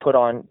it gets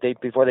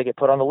before they get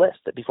put on the list,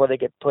 before they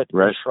get put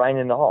enshrined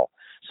in the Hall.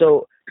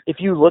 So if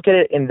you look at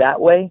it in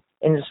that way,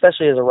 and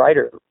especially as a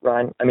writer,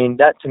 Ron, I mean,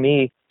 that to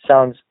me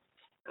sounds.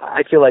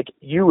 I feel like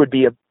you would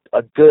be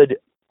a good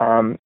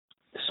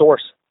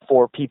source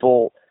for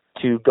people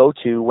to go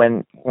to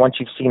once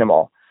you've seen them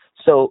all.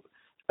 So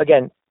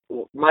again,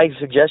 my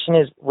suggestion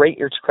is rate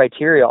your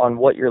criteria on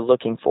what you're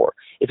looking for.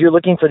 If you're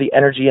looking for the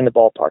energy in the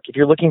ballpark, if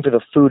you're looking for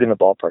the food in the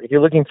ballpark, if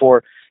you're looking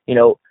for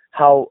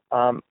how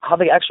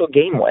the actual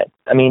game went.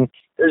 I mean,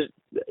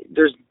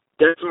 there's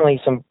definitely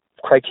some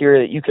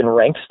criteria that you can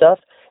rank stuff,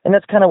 and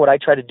that's kind of what I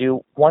try to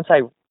do once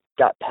I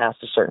got past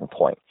a certain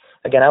point.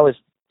 Again, I was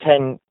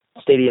 10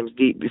 stadiums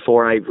deep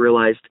before I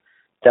realized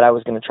that I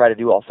was going to try to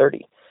do all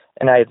 30.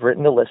 And I had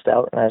written the list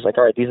out, and I was like,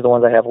 all right, these are the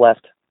ones I have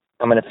left.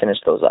 I'm going to finish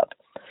those up.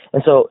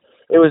 And so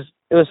it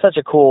was such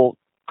a cool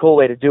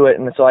way to do it.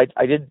 And so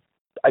I did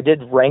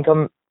rank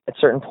them at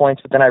certain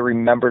points, but then I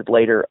remembered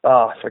later,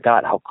 I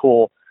forgot how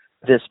cool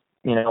this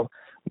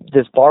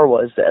bar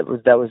was that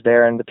was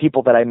there, and the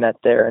people that I met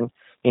there, and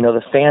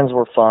the fans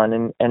were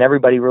fun, and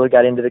everybody really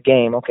got into the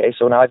game. Okay,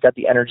 so now I've got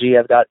the energy,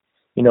 I've got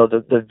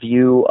the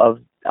view of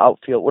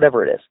outfield,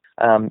 whatever it is.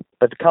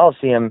 But the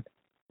Coliseum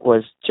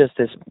was just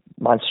this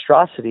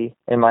monstrosity,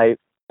 in my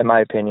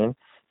opinion,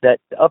 that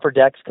the upper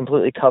deck's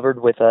completely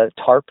covered with a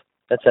tarp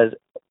that says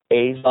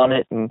A's on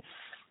it, and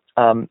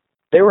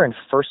they were in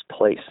first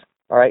place.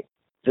 All right,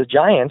 the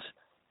Giants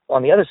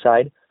on the other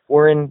side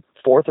were in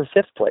fourth or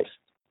fifth place.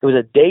 It was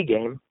a day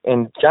game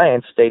in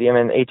Giants Stadium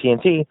in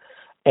AT&T,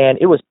 and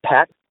it was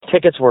packed.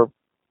 Tickets were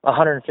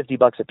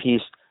 $150 a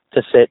piece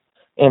to sit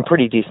in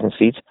pretty decent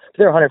seats.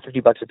 They were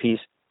 $150 a piece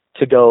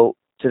to go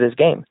to this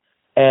game,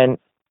 and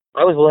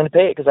I was willing to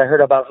pay it because I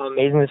heard about how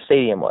amazing the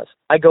stadium was.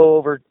 I go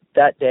over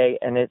that day,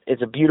 and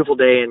it's a beautiful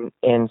day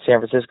in San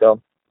Francisco,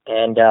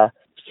 and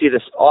see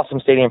this awesome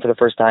stadium for the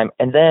first time.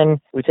 And then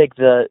we take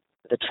the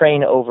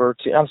train over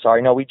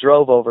to. We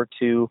drove over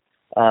to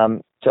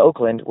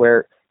Oakland,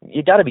 where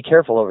you got to be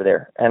careful over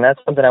there, and that's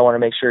something I want to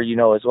make sure you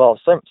know as well.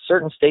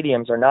 Certain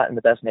stadiums are not in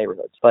the best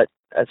neighborhoods,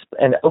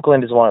 and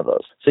Oakland is one of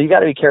those. So you got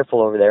to be careful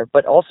over there.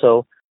 But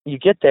also, you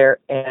get there,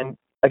 and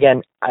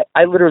again,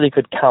 I literally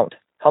could count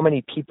how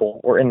many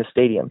people were in the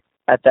stadium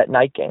at that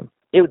night game.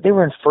 They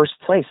were in first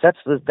place. That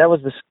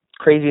was the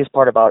craziest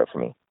part about it for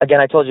me. Again,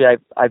 I told you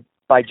I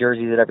buy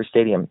jerseys at every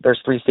stadium. There's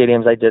 3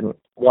 stadiums I didn't.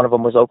 One of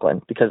them was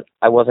Oakland because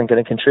I wasn't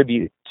going to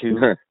contribute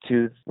to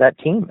that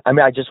team. I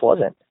mean, I just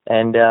wasn't.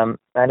 And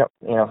I don't,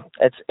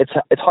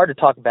 it's hard to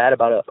talk bad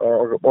about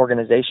an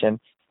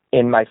organization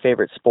in my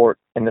favorite sport,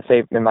 in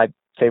my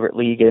favorite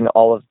league in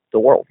all of the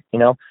world,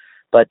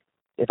 But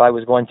if I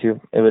was going to,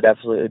 it would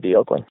absolutely be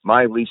Oakland.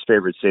 My least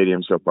favorite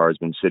stadium so far has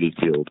been Citi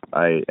Field.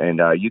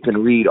 You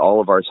can read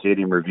all of our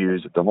stadium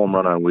reviews at the Home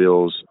Run on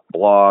Wheels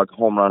blog,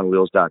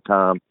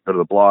 homerunonwheels.com. Go to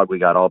the blog. We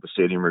got all the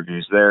stadium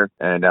reviews there.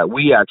 And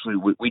we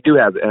do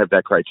have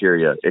that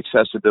criteria,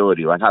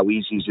 accessibility, like how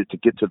easy is it to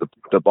get to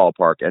the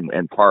ballpark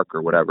and park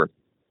or whatever,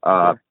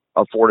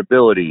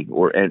 affordability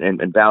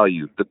and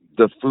value,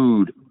 the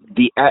food,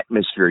 the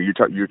atmosphere. You're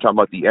talking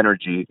about the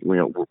energy.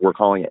 We're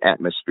calling it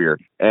atmosphere,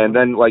 and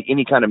then like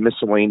any kind of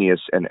miscellaneous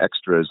and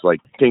extras,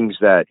 like things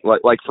that,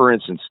 like for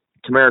instance,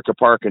 Comerica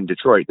Park in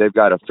Detroit, they've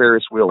got a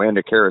Ferris wheel and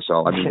a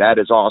carousel. I mean, that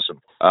is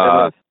awesome.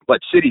 But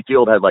Citi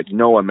Field had like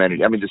no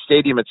amenity. I mean, the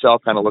stadium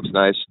itself kind of looks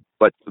nice,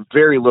 but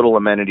very little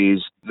amenities.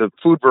 The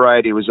food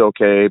variety was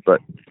okay,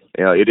 but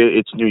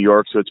it's New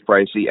York, so it's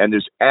pricey, and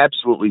there's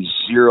absolutely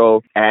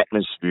zero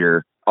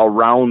atmosphere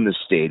around the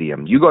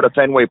stadium. You go to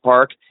Fenway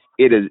Park,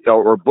 it is,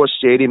 or Busch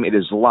Stadium, it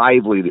is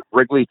lively.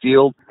 Wrigley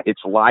Field,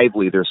 it's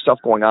lively. There's stuff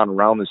going on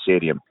around the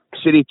stadium.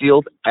 Citi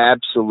Field,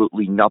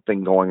 absolutely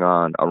nothing going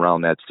on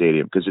around that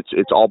stadium because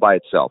it's all by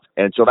itself.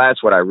 And so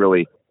that's what I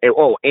really.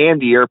 And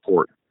the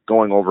airport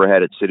going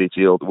overhead at Citi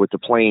Field with the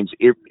planes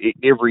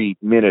every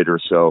minute or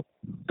so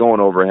going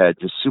overhead,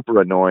 just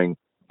super annoying.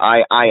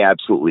 I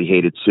absolutely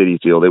hated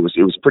Citi Field. It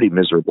was pretty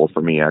miserable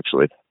for me,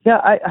 actually.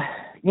 Yeah,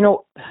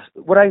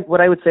 what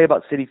I would say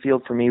about Citi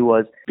Field for me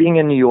was being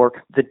in New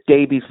York the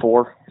day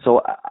before.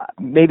 So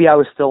maybe I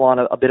was still on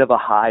a bit of a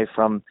high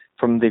from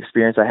the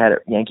experience I had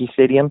at Yankee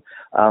Stadium.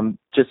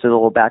 Just as a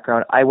little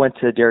background, I went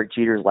to Derek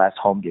Jeter's last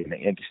home game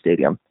at Yankee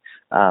Stadium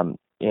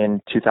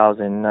in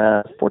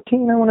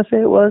 2014, I want to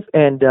say it was.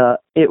 And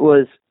it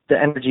was, the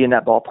energy in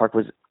that ballpark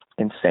was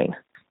insane.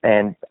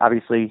 And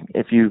obviously,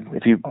 if you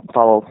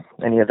follow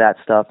any of that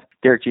stuff,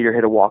 Derek Jeter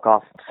hit a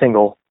walk-off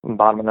single in the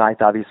bottom of the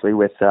ninth, obviously,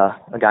 with a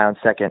guy on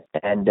second,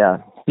 and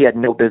he had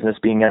no business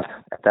being at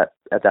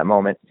that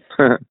moment.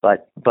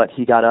 but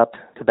he got up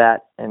to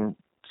bat and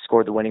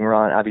scored the winning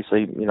run.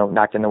 Obviously,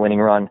 knocked in the winning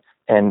run,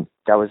 and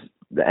that was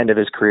the end of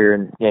his career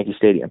in Yankee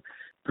Stadium.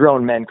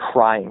 Grown men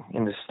crying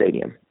in the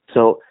stadium.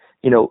 So,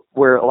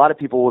 where a lot of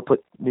people would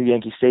put New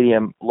Yankee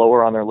Stadium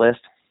lower on their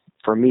list,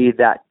 for me,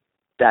 that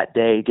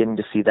day, getting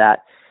to see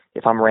that,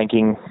 if I'm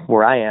ranking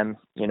where I am,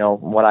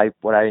 what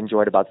I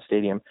enjoyed about the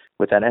stadium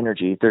with that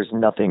energy, there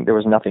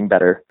was nothing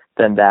better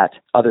than that,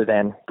 other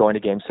than going to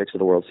Game 6 of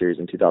the World Series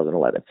in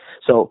 2011.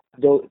 So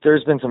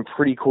there's been some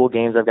pretty cool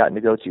games I've gotten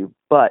to go to,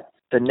 but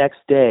the next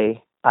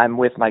day I'm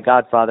with my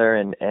godfather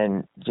and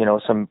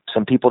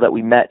some people that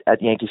we met at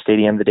Yankee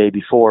Stadium the day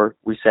before.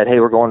 We said, hey,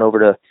 we're going over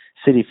to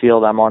Citi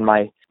Field. I'm on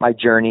my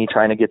journey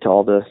trying to get to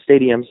all the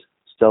stadiums.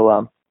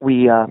 So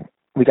we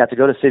got to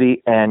go to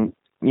Citi, and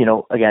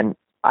again,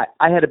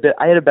 I had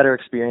a better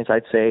experience,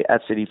 I'd say,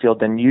 at Citi Field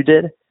than you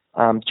did,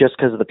 just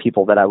because of the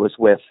people that I was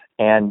with.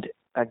 And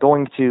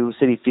going to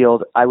Citi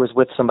Field, I was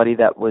with somebody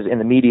that was in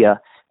the media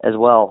as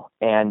well,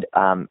 and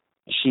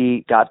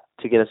she got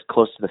to get us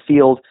close to the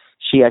field.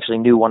 She actually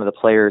knew one of the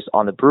players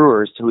on the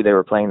Brewers who they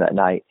were playing that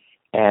night,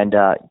 and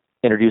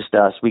introduced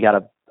us. We got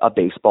a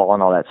baseball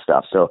and all that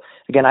stuff. So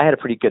again, I had a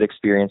pretty good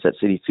experience at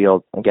Citi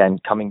Field. Again,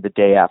 coming the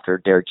day after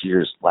Derek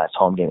Jeter's last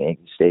home game at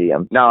Yankee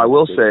Stadium. Now I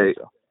will say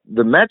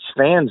the Mets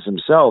fans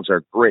themselves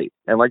are great,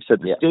 and like I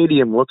said, the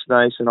stadium looks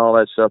nice and all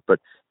that stuff. But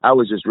I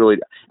was just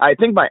I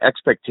think my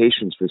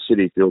expectations for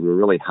Citi Field were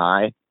really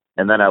high,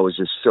 and then I was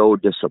just so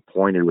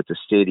disappointed with the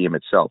stadium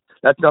itself.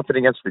 That's nothing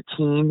against the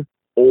team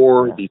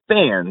or the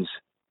fans,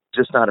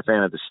 just not a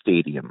fan of the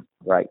stadium.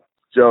 Right.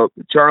 So,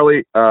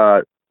 Charlie,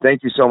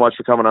 thank you so much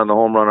for coming on the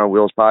Home Run on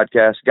Wheels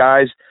podcast.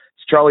 Guys,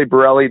 it's Charlie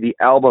Borelli, the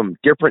album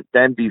Different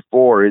Than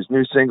Before, his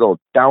new single,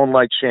 Down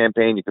Like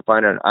Champagne. You can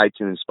find it on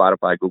iTunes,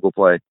 Spotify, Google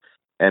Play,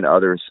 and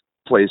other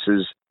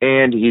places.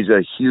 And he's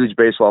a huge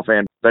baseball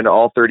fan. Been to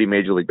all 30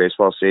 Major League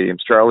Baseball stadiums.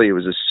 Charlie, it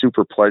was a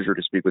super pleasure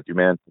to speak with you,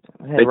 man.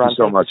 Hey, thank Ron, you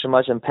so much. Thank you so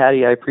much. And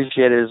Patty, I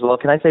appreciate it as well.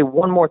 Can I say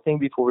one more thing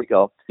before we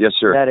go? Yes,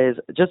 sir. That is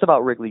just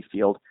about Wrigley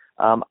Field.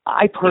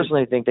 I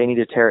personally think they need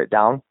to tear it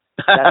down.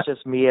 That's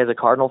just me as a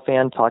Cardinal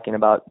fan talking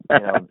about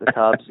the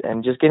Cubs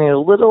and just getting a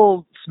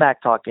little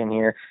smack talk in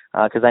here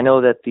because I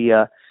know that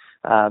the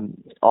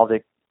all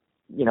the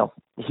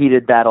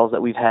heated battles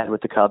that we've had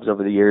with the Cubs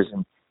over the years,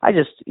 and I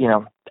just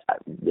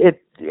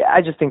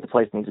I just think the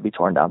place needs to be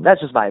torn down. That's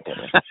just my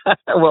opinion.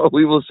 Well,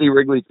 we will see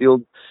Wrigley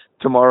Field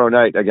tomorrow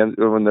night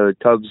when the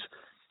Cubs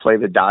play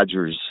the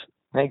Dodgers.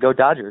 Hey, go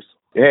Dodgers.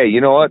 Hey,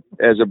 you know what?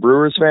 As a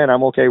Brewers fan,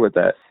 I'm okay with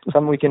that.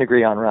 Something we can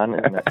agree on,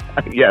 Ron.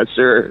 Yes,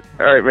 sir.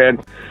 All right, man.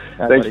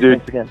 All right, Thanks, buddy. dude.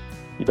 Thanks again.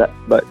 You bet.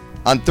 Bye.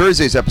 On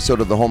Thursday's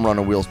episode of the Home Run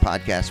on Wheels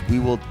podcast, we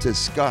will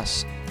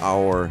discuss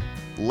our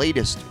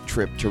latest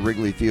trip to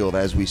Wrigley Field.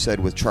 As we said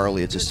with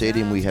Charlie, it's a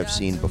stadium we have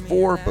seen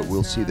before, but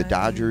we'll see the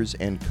Dodgers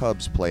and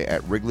Cubs play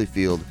at Wrigley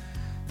Field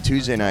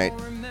Tuesday night,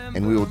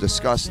 and we will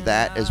discuss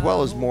that as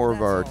well as more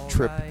of our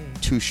trip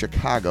to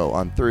Chicago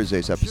on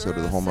Thursday's episode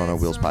of the Home Run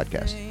on Wheels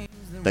podcast.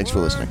 Thanks for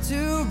listening.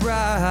 Too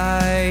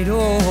bright,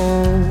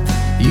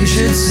 oh, you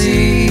should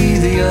see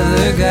the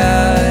other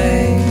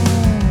guy.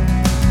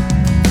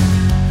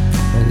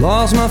 I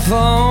lost my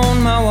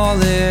phone, my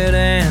wallet,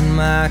 and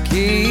my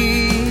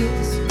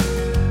keys.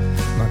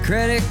 My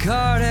credit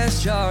card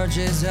has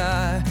charges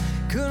I